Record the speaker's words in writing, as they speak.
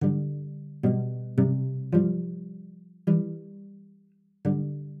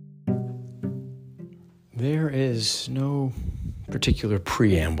There is no particular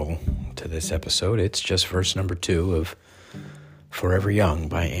preamble to this episode. It's just verse number 2 of Forever Young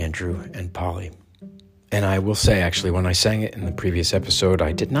by Andrew and Polly. And I will say, actually, when I sang it in the previous episode,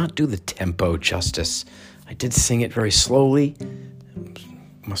 I did not do the tempo justice. I did sing it very slowly.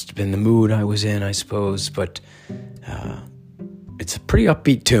 Must have been the mood I was in, I suppose, but it's a pretty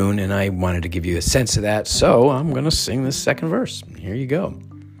upbeat tune, and I wanted to give you a sense of that, so I'm going to sing this second verse. Here you go.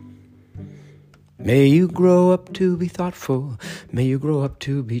 May you grow up to be thoughtful. May you grow up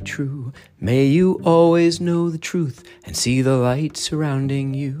to be true. May you always know the truth and see the light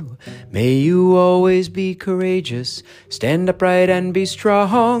surrounding you. May you always be courageous, stand upright and be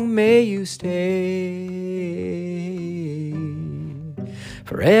strong. May you stay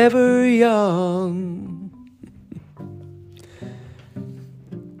forever young.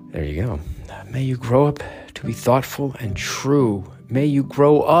 There you go. May you grow up to be thoughtful and true. May you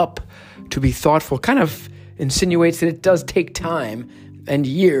grow up to be thoughtful. Kind of insinuates that it does take time and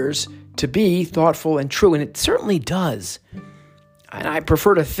years to be thoughtful and true, and it certainly does. And I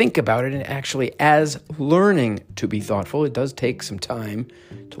prefer to think about it actually as learning to be thoughtful. It does take some time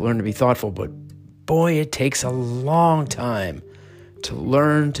to learn to be thoughtful, but boy, it takes a long time to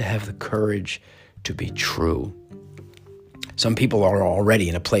learn to have the courage to be true. Some people are already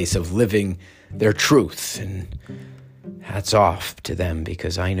in a place of living their truth, and hats off to them,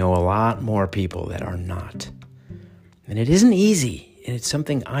 because I know a lot more people that are not. And it isn't easy, and it's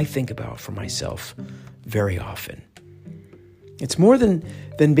something I think about for myself very often. It's more than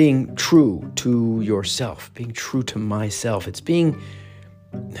being true to yourself, being true to myself. It's being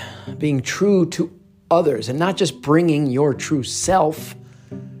true to others, and not just bringing your true self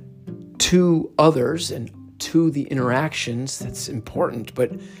to others and to the interactions. That's important,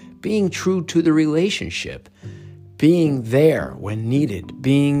 but being true to the relationship. Being there when needed,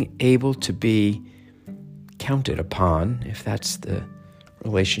 being able to be counted upon, if that's the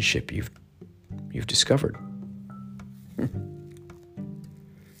relationship you've discovered.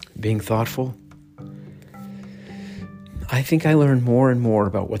 Being thoughtful. I think I learn more and more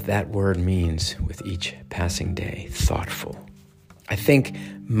about what that word means with each passing day. Thoughtful. I think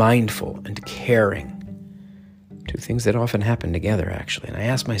mindful and caring. Two things that often happen together, actually. And I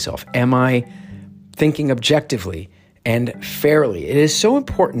ask myself, am I thinking objectively and fairly? It is so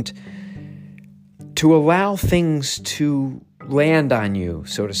important to allow things to land on you,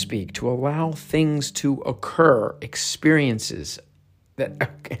 so to speak, to allow things to occur, experiences that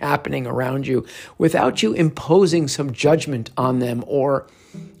are happening around you, without you imposing some judgment on them or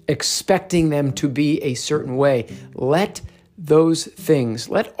expecting them to be a certain way. Let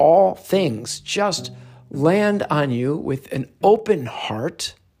all things just land on you with an open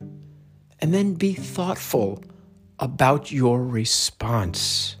heart, and then be thoughtful about your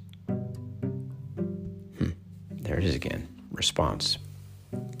response. There it is again, response.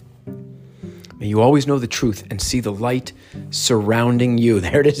 May you always know the truth and see the light surrounding you.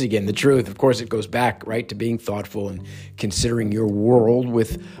 There it is again, the truth. Of course, it goes back, right, to being thoughtful and considering your world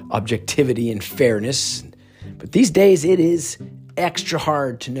with objectivity and fairness. But these days, it is extra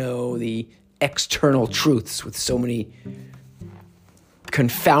hard to know the external truths with so many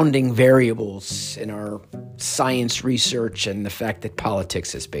confounding variables in our science research, and the fact that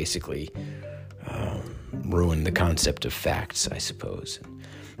politics has basically ruined the concept of facts, I suppose.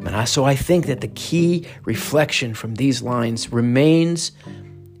 So I think that the key reflection from these lines remains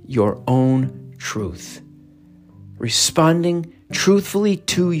your own truth. Responding truthfully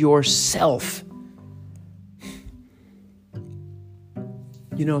to yourself.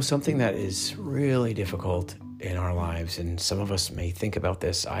 You know, something that is really difficult in our lives, and some of us may think about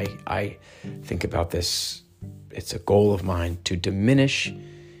this. I think about this. It's a goal of mine to diminish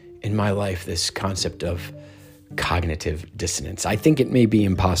in my life this concept of cognitive dissonance. I think it may be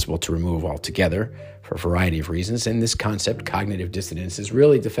impossible to remove altogether for a variety of reasons. And this concept, cognitive dissonance, is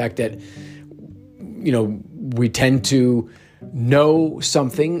really the fact that, we tend to know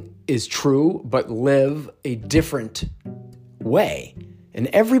something is true, but live a different way. And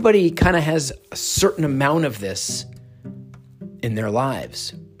everybody kind of has a certain amount of this in their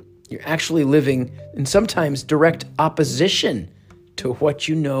lives. You're actually living in sometimes direct opposition to what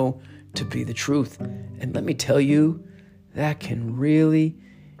you know to be the truth. And let me tell you, that can really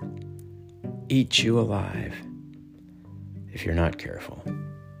eat you alive if you're not careful.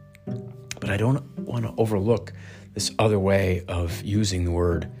 But I don't want to overlook this other way of using the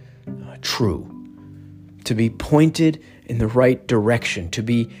word true. To be pointed in the right direction, to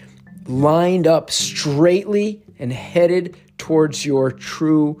be lined up straightly and headed towards your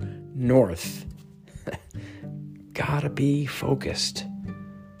true north. Gotta be focused.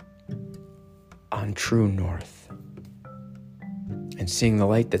 on true north. And seeing the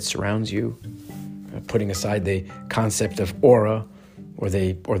light that surrounds you, putting aside the concept of aura or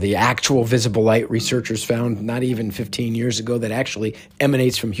the actual visible light researchers found not even 15 years ago that actually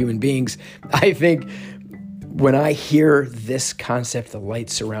emanates from human beings. I think when I hear this concept, the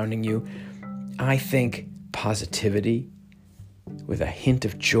light surrounding you, I think positivity with a hint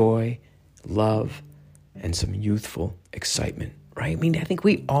of joy, love, and some youthful excitement, right? I mean, I think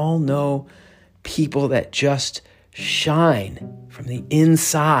we all know people that just shine from the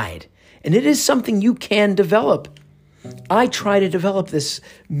inside, and it is something you can develop. I try to develop this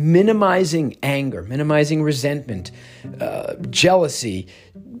minimizing anger, minimizing resentment, jealousy,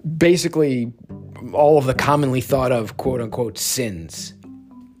 basically all of the commonly thought of quote-unquote sins.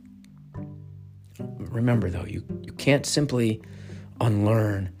 Remember, though, you can't simply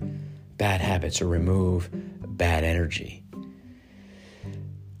unlearn bad habits or remove bad energy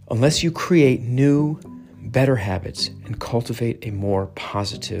unless you create new, better habits and cultivate a more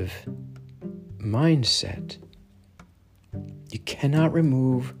positive mindset. You cannot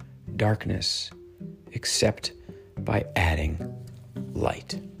remove darkness except by adding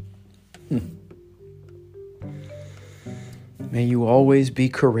light. May you always be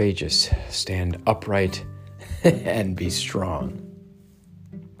courageous, stand upright, and be strong.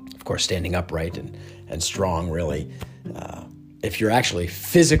 Of course, standing upright and strong, really, if you're actually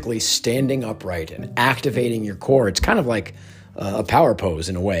physically standing upright and activating your core, it's kind of like a power pose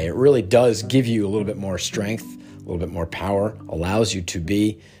in a way. It really does give you a little bit more strength, a little bit more power, allows you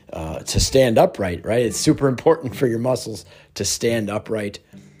to stand upright, right? It's super important for your muscles to stand upright.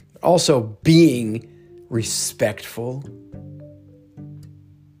 Also, being respectful,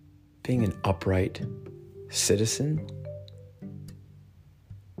 being an upright citizen.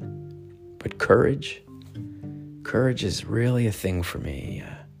 But courage is really a thing for me.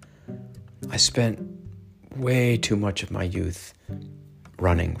 I spent way too much of my youth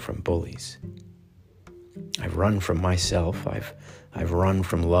running from bullies. I've run from myself. I've run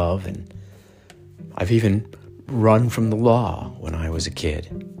from love, and I've even run from the law when I was a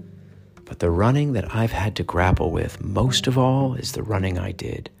kid. But the running that I've had to grapple with most of all is the running I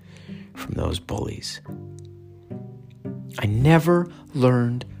did from those bullies. I never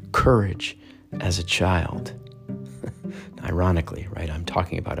learned courage as a child. Ironically, right? I'm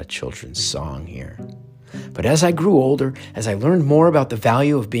talking about a children's song here. But as I grew older, as I learned more about the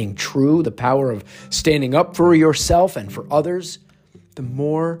value of being true, the power of standing up for yourself and for others, the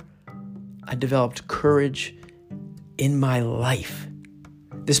more I developed courage in my life.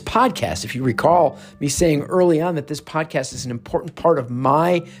 This podcast, if you recall me saying early on that this podcast is an important part of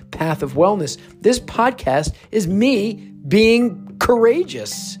my path of wellness, this podcast is me being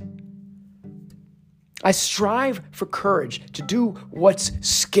courageous. I strive for courage to do what's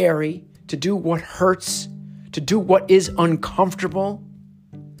scary, to do what hurts, to do what is uncomfortable.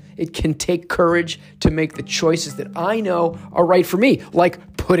 It can take courage to make the choices that I know are right for me,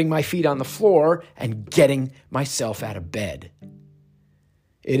 like putting my feet on the floor and getting myself out of bed.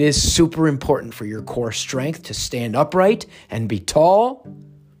 It is super important for your core strength to stand upright and be tall,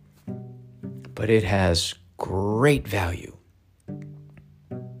 but it has great value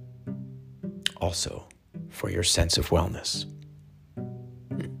also for your sense of wellness.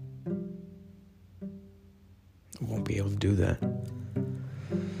 I won't be able to do that.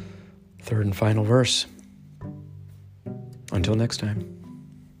 Third and final verse. Until next time.